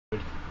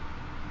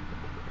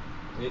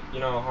You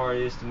know how hard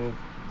it is to move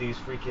these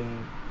freaking...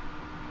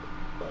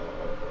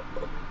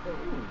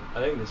 I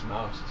think this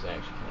mouse is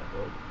actually kind of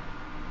broken.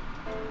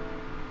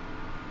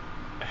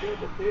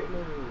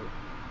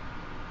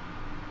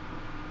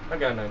 I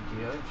got an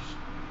idea.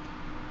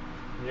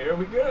 Here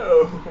we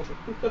go.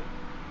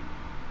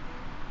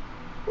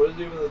 What does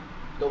even the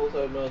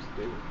double-sided mouse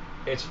do?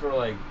 It's for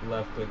like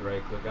left click,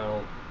 right click. I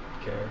don't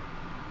care.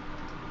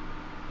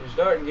 You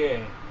start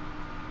game.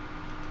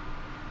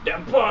 Der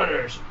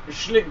Potters,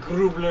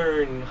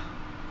 Schlickgrubeln.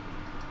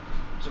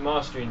 Some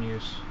Austrian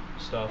use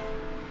stuff.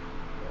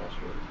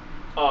 Austrian.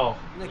 Oh,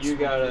 Next you one,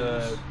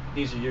 gotta. please.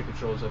 These are your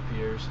controls up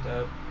here.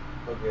 Step.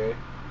 Okay.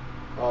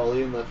 Oh,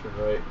 lean left and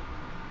right.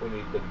 We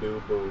need the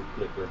duo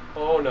clicker.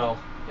 Oh no.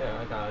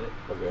 Yeah, I got it.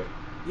 Okay.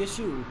 Yes,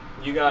 you.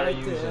 You gotta Right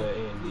use there.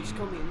 A and Please D.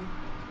 come in.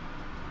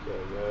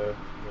 Okay,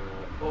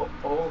 Oh,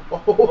 oh,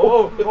 Oh,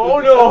 oh, oh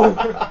no!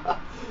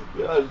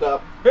 Yeah,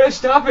 stop. Hey,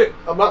 stop it!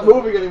 I'm not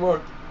moving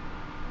anymore.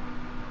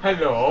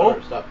 Hello?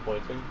 Stop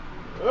pointing.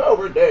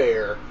 Over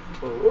there.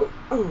 Ooh,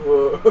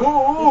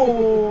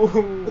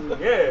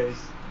 yes.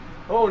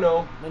 Oh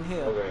no. And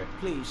here, Okay.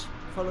 please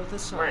follow the Right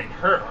sign.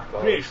 here.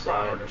 Follow Please the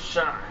follow sign. the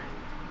sign.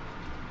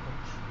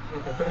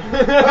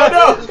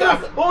 Oh,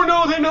 no! Oh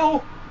no, they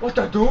know! What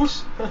the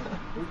deuce?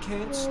 We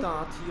can't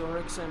start your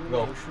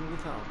examination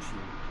without you.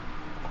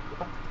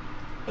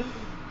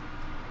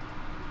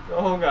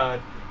 Oh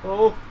god.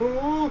 Oh,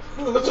 oh,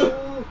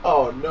 oh.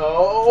 Oh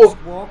no! Just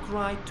walk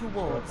right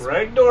towards.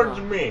 Right towards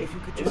Now, me. if you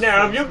could just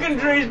Now, if face you the can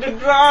camera. trace the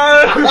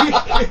drive.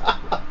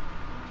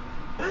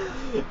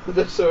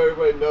 Just so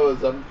everybody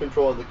knows, I'm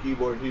controlling the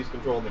keyboard, he's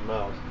controlling the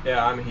mouse.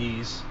 Yeah, I'm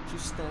he's.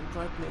 Just stand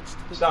right next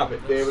to the Stop it,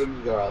 canvas David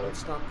and Garland.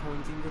 start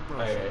pointing the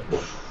brush.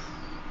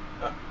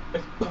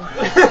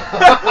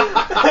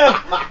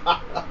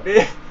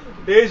 Okay.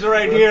 These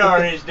right here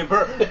are his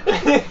Out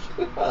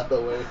of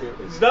the way here.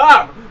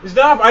 Stop!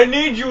 Stop! I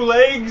need you,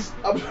 legs!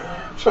 I'm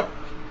trying.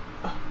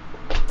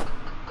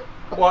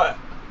 What?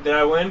 Did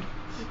I win?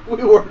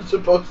 We weren't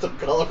supposed to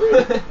color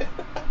it.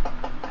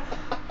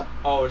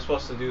 Oh, we're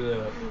supposed to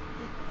do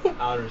the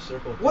outer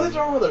circle. What is thing.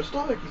 wrong with our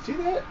stomach? You see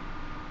that?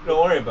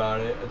 Don't worry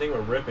about it. I think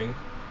we're ripping.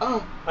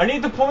 Oh. I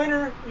need the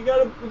pointer. We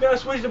gotta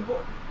switch the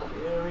pointer.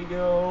 There we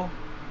go.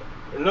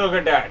 Look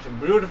at that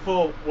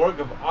beautiful work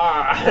of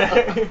art.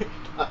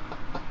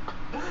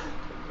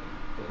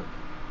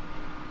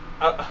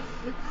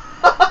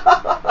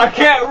 I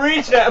can't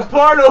reach that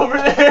part over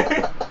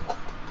there.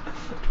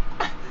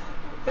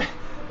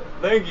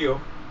 Thank you.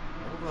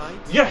 Alright.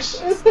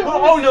 Yes.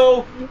 Oh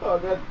no. Oh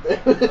god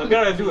damn it. I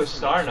gotta do a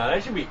star now.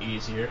 That should be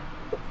easier.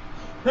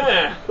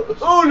 Huh.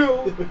 Oh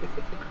no.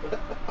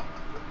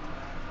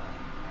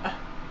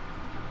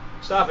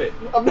 Stop it.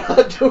 I'm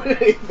not doing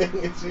anything.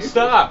 It's you.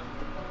 Stop.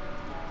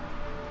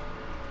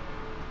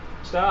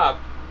 Stop.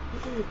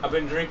 I've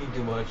been drinking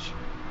too much.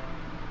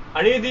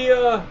 I need the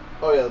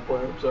Oh yeah, the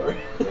pointer. I'm sorry.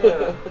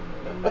 yeah.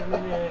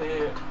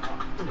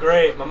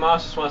 Great. My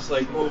mouse just wants to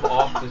like move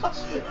off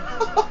this.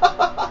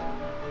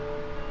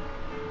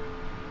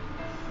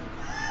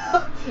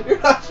 You're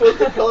not supposed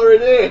to color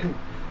it in.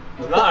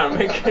 I'm not. I'm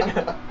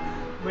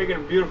making a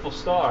beautiful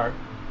star.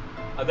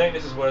 I think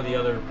this is where the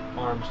other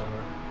arms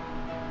are.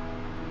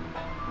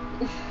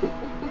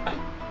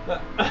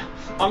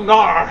 On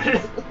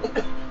guard.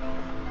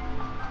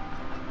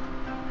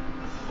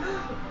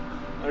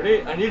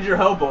 I need your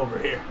help over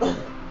here.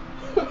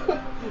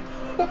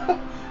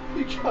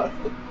 You got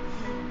it.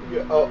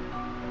 Oh.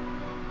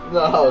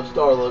 Not how a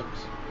star looks.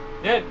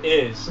 Yeah, it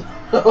is.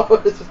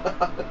 No, it's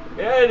not.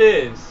 Yeah, it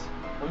is.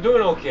 I'm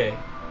doing okay.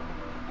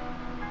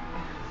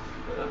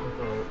 I'm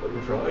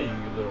gonna draw you,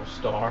 you little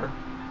star.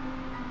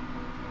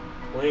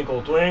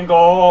 Twinkle,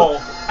 twinkle.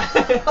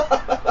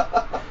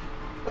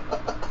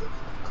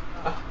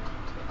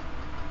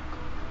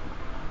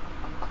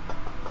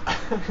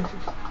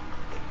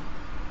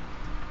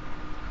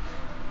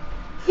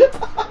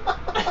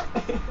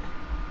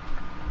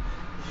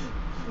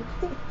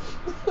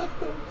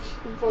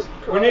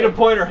 We need a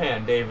pointer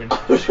hand, David.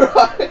 I'm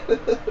trying.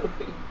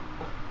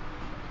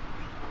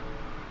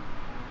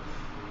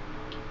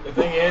 The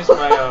thing is,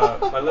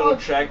 my little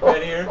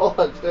trackpad here. Hold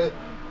on,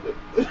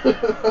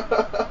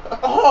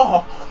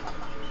 Oh,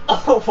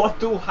 oh, what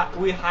do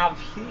we have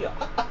here?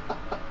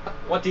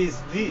 What is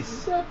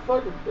this? God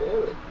fucking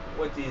damn it.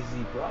 What is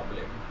the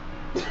problem?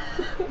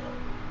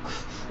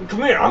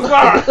 Come here, I'm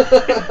gone.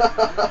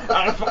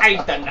 I'll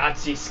fight the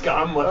Nazi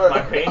scum with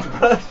my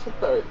paintbrush.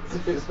 Alright,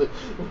 seriously.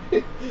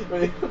 We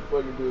need to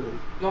fucking do this.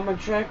 No, my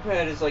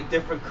trackpad is like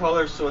different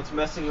colors, so it's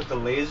messing with the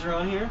laser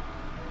on here.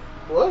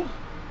 What?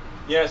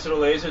 Yeah, so the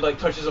laser like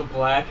touches a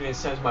black and it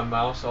sends my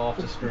mouse off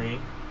the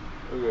screen.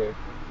 Okay.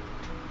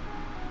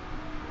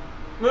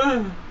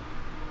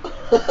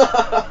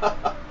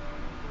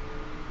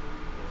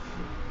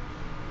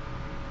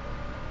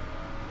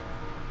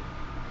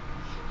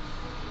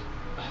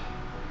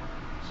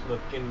 It's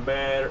looking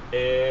better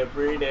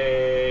every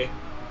day.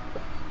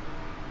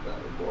 Not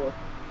anymore.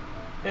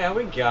 Yeah,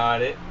 we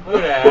got it.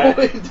 Look at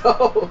We that.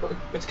 don't.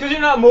 It's because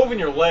you're not moving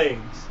your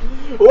legs.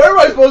 Where am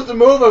I supposed to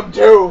move them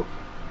to?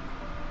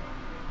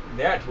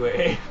 that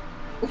way.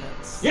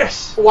 That's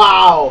Yes!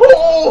 Wow!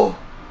 Oh!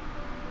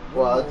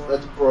 Wow,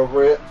 that's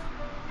appropriate.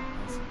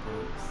 I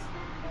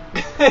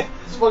suppose.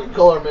 It's fucking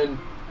Colorman.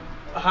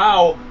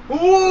 How?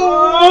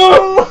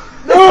 Ooh!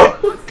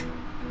 No!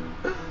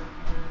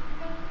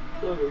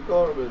 Fucking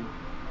Colorman.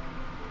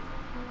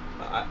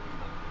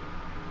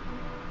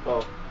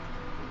 Oh.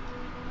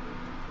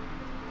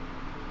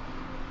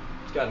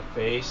 It's got a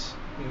face.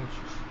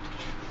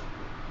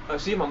 I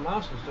see my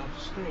mouse is off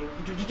the screen.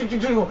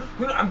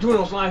 I'm doing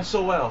those lines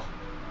so well.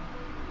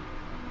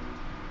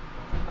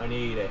 I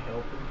need a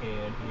helping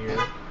hand here.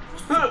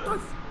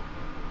 I'm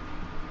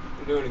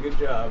doing a good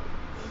job.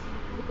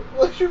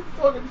 Why's you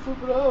fucking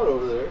flipping out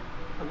over there?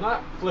 I'm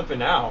not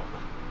flipping out.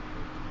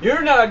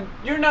 You're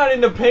not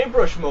in the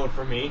paintbrush mode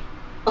for me.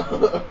 You're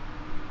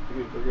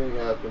forgetting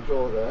how to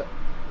control that.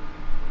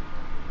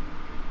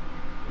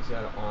 He's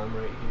got an arm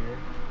right here.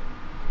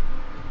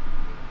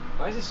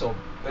 Why is it so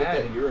Get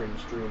bad? that urine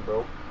stream,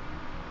 bro.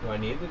 Do I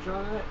need to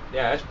draw that?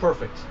 Yeah, that's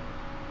perfect.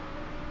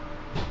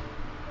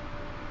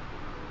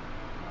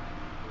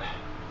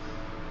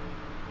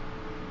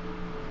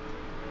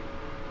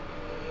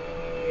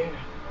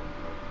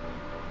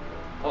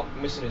 Oh,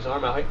 missing his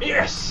arm out.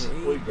 Yes!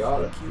 Okay, We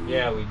got it. thank you.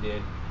 Yeah, we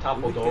did.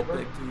 Toppled We will get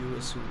over. back to you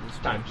as soon as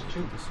we Times make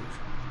two. a decision.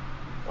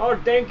 Oh,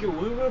 thank you.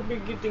 We will be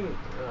getting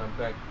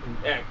back in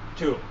Act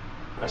 2.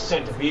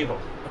 Ascent of Evil.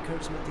 A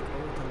charismatic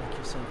orator like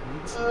yourself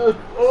needs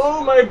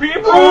Oh, my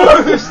people!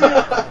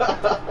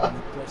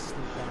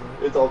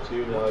 It's all to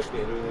you now, I can't do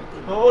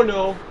anything. Oh,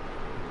 no.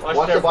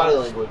 Watch their the body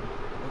butts. language.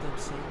 What I'm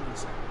saying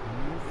is,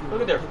 move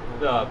Look at your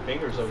their people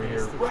fingers over here.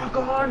 faster Rock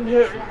than on, you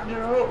hit can. the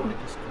road.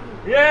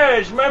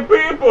 Yes, my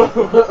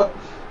people!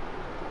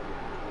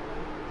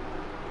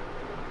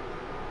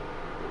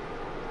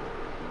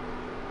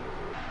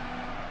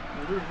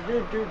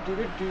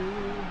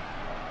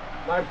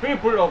 My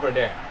people over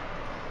there.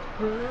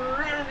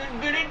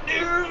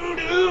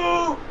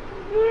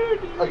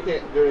 I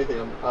can't do anything.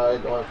 I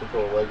don't have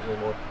control of legs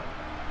anymore.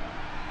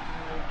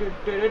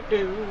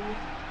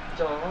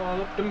 It's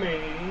all up to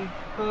me.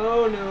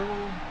 Oh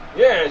no.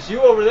 Yes,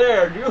 you over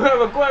there. Do you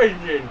have a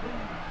question?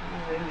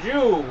 And you,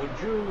 would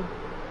you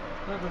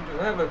happen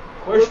to have a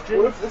question?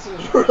 What if this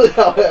is really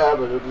how it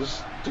happened? It's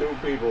just two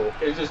people.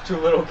 It's just two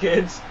little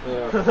kids.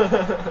 Yeah.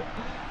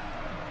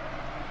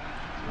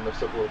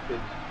 Messed up little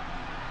kids.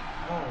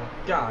 Oh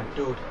God,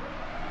 dude.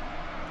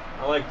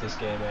 I like this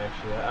game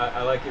actually.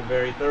 I like it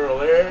very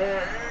thoroughly.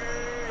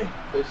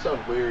 They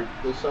sound weird.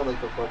 They sound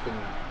like a fucking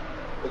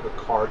like a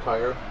car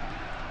tire.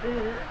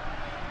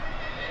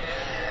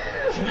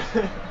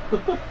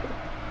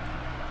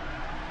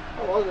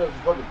 How long do I have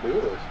to fucking do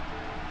this?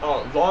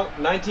 Oh, long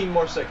 19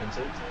 more seconds.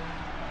 18.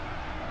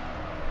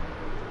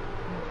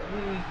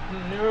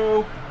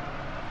 No.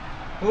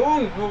 Oh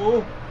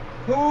no.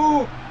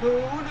 Oh,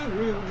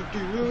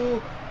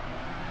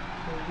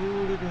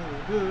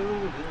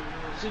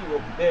 see you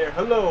over there.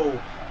 Hello.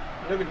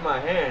 Look at my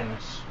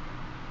hands.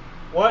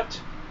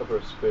 What?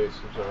 Upper space,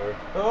 I'm sorry.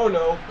 Oh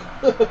no.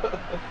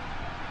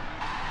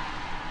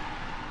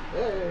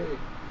 Hey!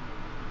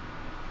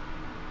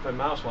 My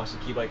mouse wants to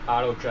keep like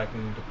auto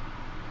tracking the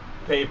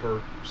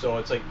paper, so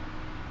it's like,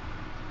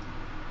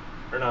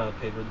 or not the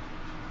paper,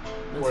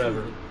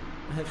 whatever.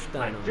 I have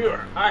Steiner on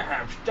Führer, the I line.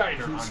 have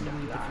Steiner He's on in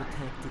need the of line. your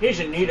tactical He's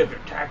in need of your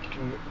info.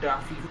 tactical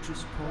If you could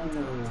just point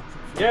out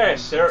the Yes,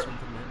 few sir. points on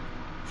the map.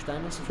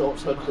 Steiner's Don't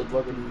troops are touch the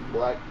marked in fucking blue.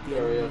 black The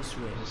enemy area. is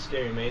red. It's a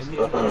scary maze. And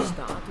if you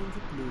start in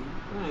the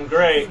blue,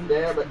 Great.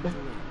 Damn it.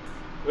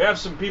 We have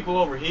some people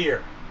over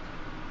here.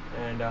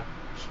 And,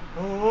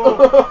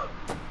 oh,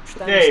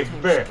 Steiner's Hey,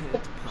 tanks Bear.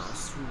 can't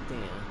pass through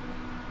there.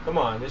 come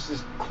on, this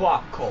is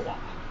Quap Co-op.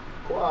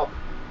 Quap.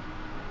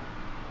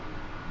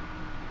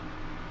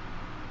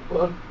 Come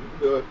on, you can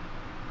do it.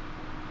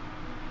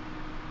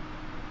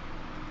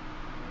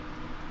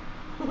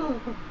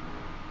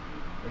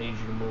 I need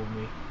you to move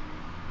me.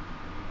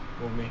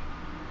 Move me.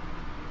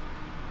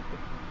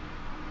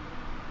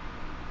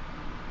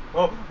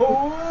 Oh,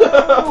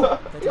 oh!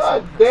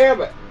 God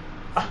damn it!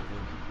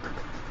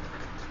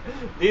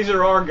 These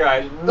are our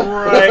guys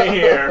right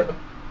here.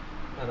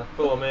 Gotta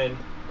fill them in.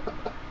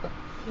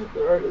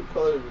 They're already the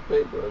color of your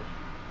paintbrush.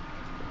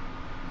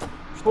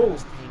 Oh,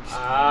 Steiner's tanks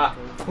ah,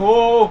 can't go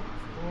oh,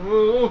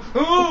 oh,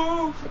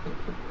 oh,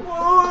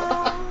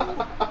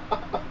 oh.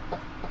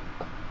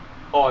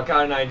 Oh, I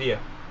got an idea.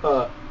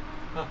 Huh.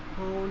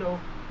 Oh no.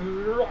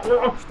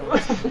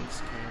 Steiner's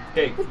tanks can't.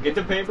 Okay, get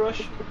the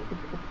paintbrush.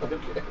 Okay.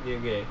 Yeah,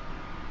 okay.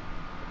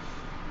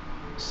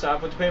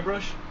 Stop with the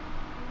paintbrush.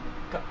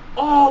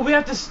 Oh, we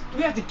have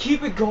to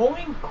keep it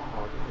going.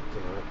 Oh,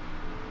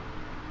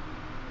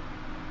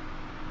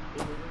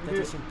 God That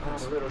is I'm a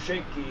impossible. little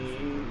shaky.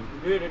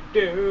 Do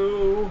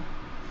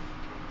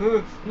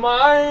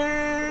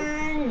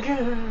Mein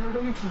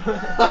Kampf. damn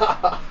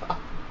it.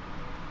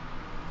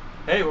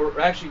 Hey, we're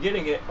actually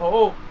getting it.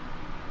 Oh,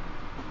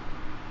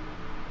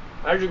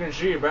 as you can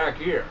see back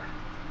here.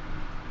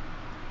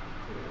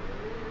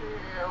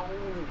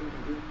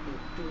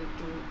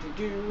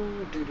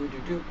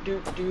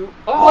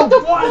 Oh, What the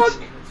what?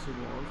 fuck?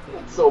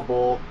 That's so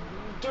bull.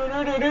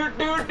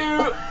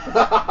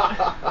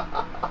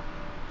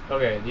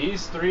 Okay,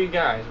 these three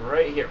guys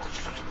right here.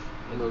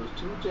 And those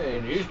two And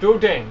tanks. these two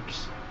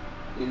tanks.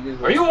 You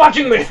Are you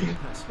watching me?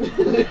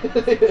 You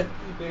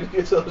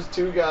get those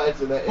two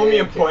guys in that. Put me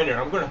a tank. pointer.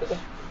 I'm gonna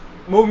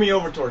move me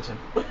over towards him.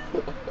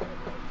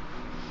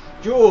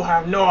 You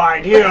have no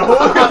idea.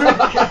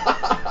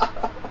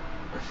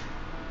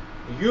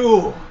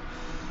 You,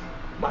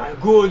 my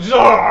good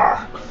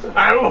sir,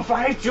 I will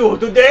fight you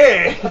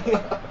today.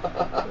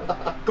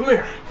 Come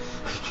here.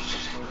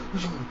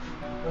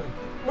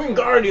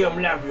 Wingardium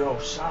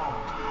Leviosa.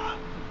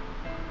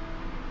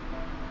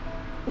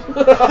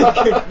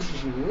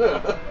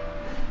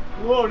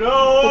 Oh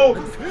no!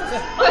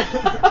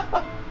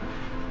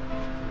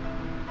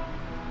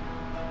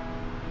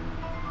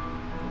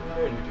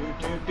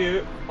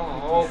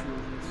 Oh,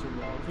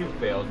 you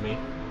failed me.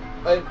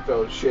 I didn't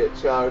feel shit,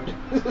 Scott.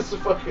 This is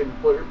fucking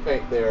put your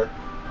paint there.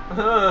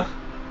 My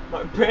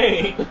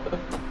paint.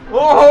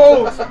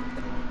 Oh!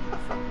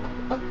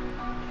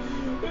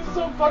 This is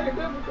so fucking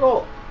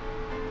difficult.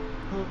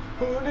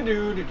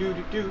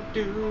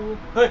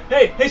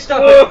 Hey,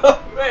 stop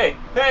it!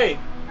 Hey!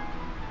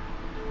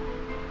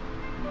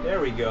 There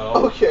we go.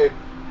 Okay.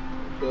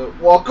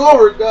 Walk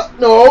over.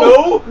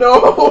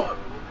 No.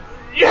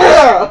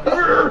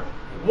 Yeah.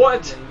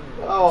 What?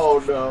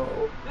 Oh no.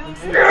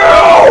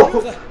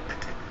 No!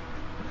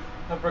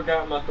 I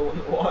forgot I'm not the one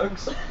that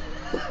walks.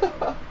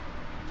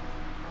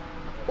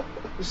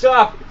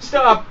 Stop!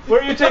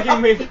 Where are you taking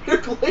me?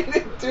 You're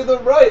leaning to the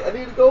right. I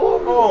need to go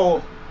over.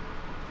 Oh.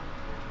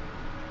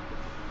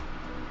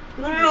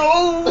 No!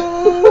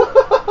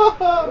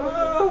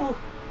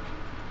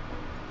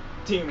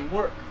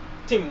 Teamwork.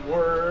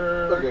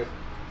 Okay.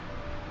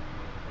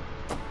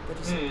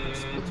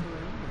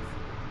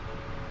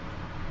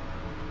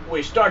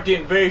 We start the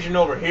invasion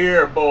over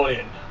here,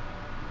 Bolian.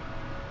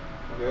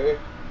 Okay.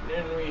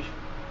 Then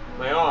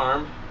my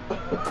arm.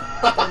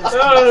 Pass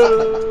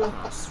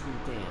through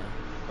there.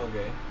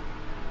 Okay.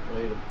 I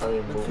need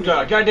to move.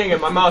 God dang it,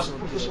 my mouse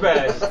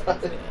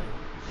spazzed.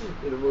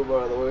 Need to move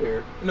out of the way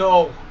here.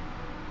 No.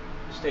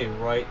 Stay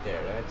right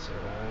there. That's it.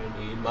 I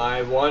need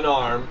my one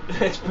arm.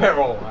 It's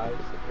paralyzed.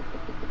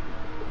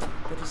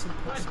 That is God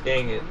impossible.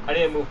 dang it. I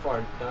didn't move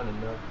far down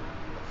enough.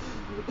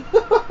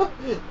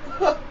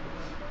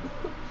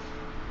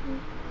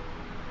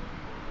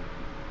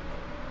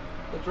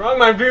 What's wrong,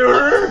 my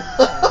viewer?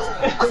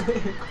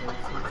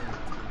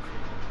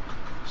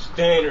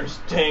 Stainer's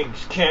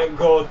tanks can't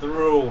go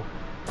through.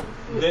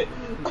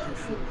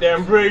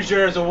 I'm pretty sure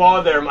there's a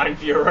wall there, mein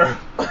Führer.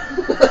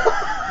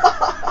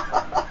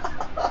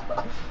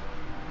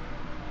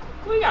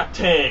 We got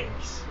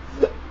tanks.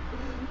 You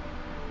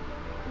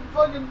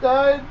fucking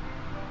died.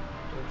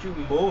 Don't you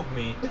move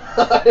me.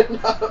 I'm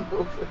not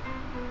moving.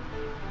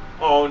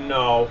 Oh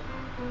no.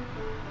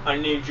 I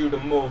need you to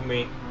move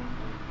me.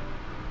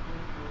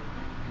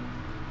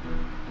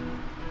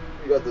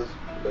 You got this.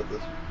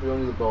 We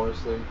don't need the bonus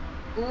thing.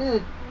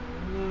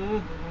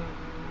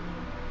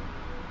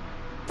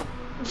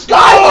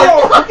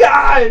 Skylar! Oh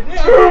God!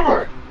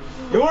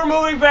 You were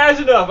moving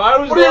fast enough. I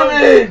was. What do you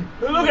mean?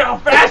 Look at how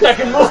fast I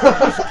can move.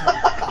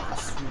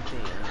 Pass through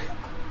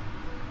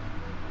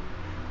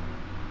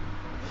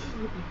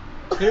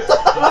there.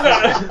 Look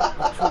at.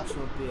 Our troops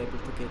won't be able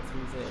to get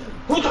through there.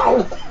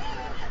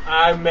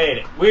 I made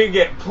it. We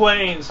get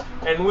planes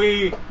and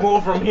we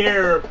move from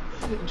here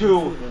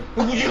to.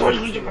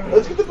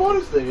 Let's get the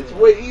bonus thing. It's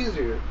way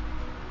easier.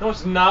 No,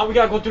 it's not. We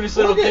gotta go through this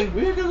little Okay, thing.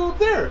 we gotta go up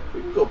there.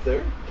 We can go up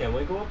there. Can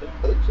we go up there?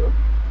 I think so.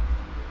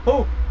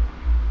 Oh,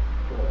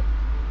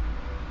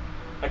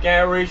 I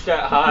can't reach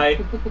that high.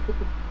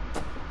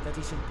 That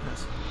is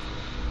impossible.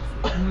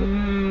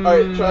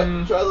 Alright,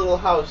 try the little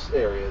house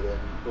area then.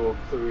 Go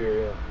through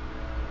here, yeah.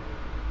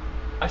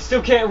 I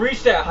still can't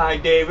reach that high,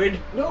 David.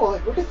 No,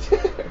 like right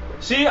there.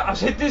 See, I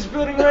hit this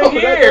building No, right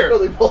that's here.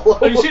 really below.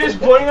 Oh, you see this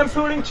building I'm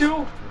shooting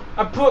to?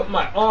 I put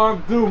my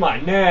arm through my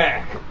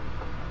neck.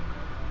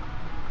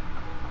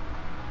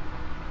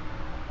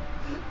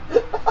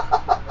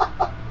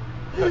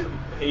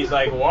 He's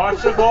like,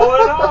 what's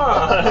going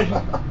on?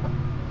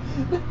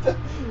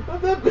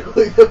 Not that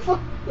building. The fuck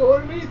go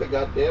underneath it,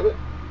 goddammit.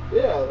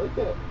 Yeah, like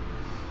that.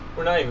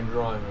 We're not even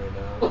drawing right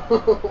now.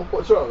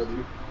 What's wrong with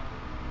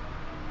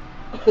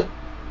you?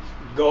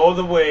 Go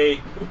the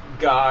way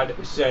God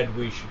said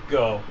we should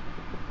go.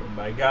 And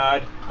by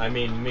God, I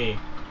mean me.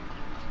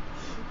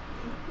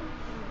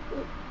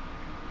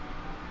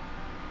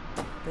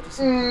 That is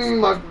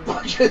My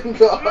fucking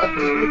god,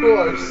 you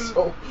are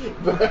so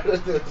bad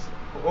at this.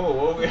 Oh,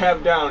 what we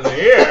have down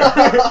here?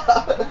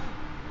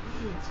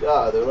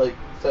 Scott, they're like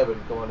 7,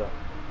 come on up.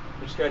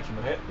 You're scratching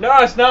my head. No,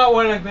 it's not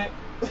what I meant.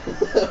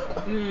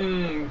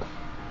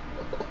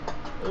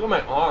 Look at my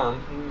arm.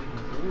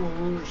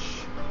 Whoosh.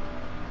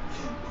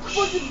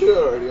 Fucking do it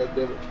already,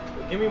 goddammit.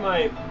 Give me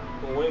my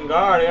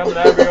Wingardium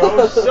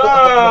Leviosa.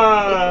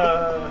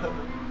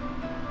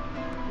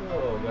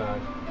 Oh god.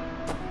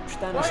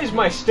 Why is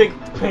my stick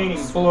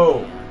painting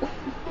blue?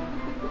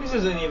 This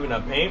isn't even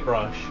a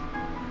paintbrush.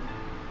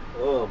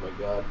 Oh my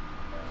god.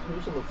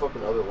 Who's on the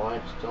fucking other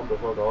line? Just tell him to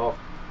fuck off.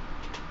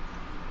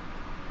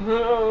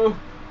 No.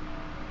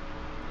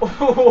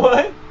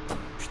 What?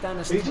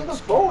 He's on the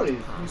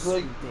phone. He's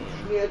like,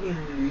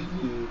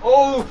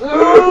 Oh!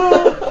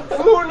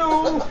 Oh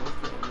no!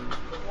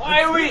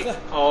 Why are we?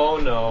 Oh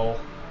no!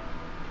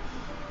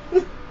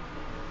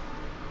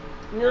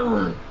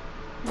 Yeah,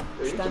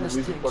 you can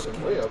music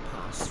fucking way up.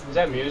 Is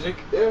that music?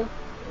 Yeah.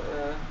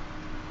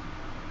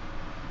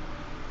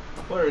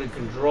 What are the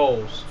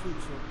controls?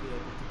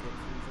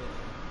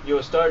 You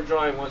will start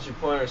drawing once your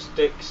pointer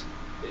stick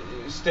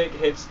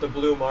hits the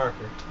blue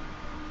marker.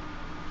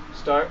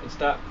 Start and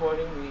stop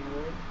pointing.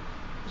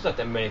 There's not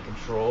that many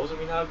controls. I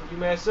mean, how did you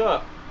mess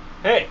up?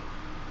 Hey,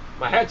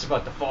 my hat's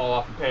about to fall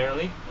off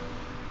apparently.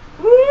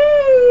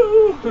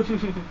 Woo!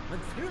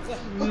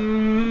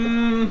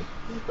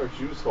 Our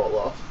shoes fall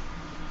off.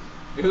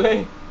 Do they?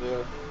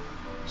 Yeah.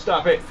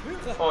 Stop it.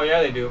 Oh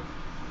yeah, they do.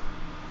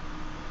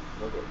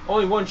 Okay.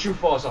 Only one shoe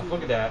falls off.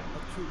 Look at that.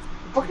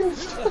 Fucking.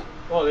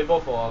 Oh, they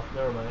both fall off.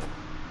 Never mind.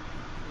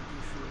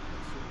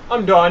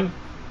 I'm done.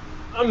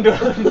 I'm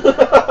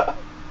done.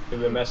 We've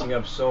been messing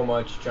up so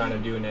much trying to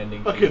do an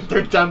ending. Okay,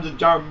 third time's a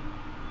charm.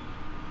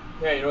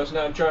 Yeah, you know what's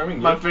not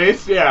charming? My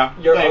face? Yeah.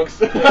 Your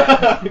Thanks.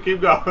 yeah. Keep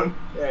going.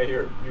 Yeah,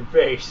 your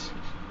face.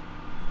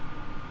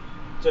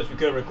 Since we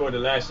couldn't record the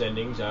last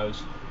endings, I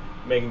was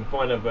making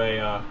fun of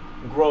a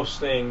gross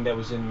thing that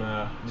was in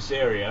this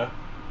area.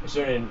 A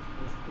certain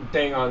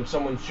thing on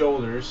someone's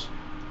shoulders.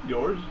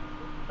 Yours?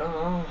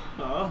 Oh.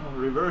 Oh,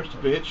 reversed,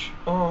 bitch.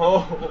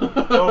 Oh.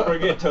 Don't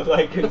forget to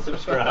like and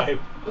subscribe.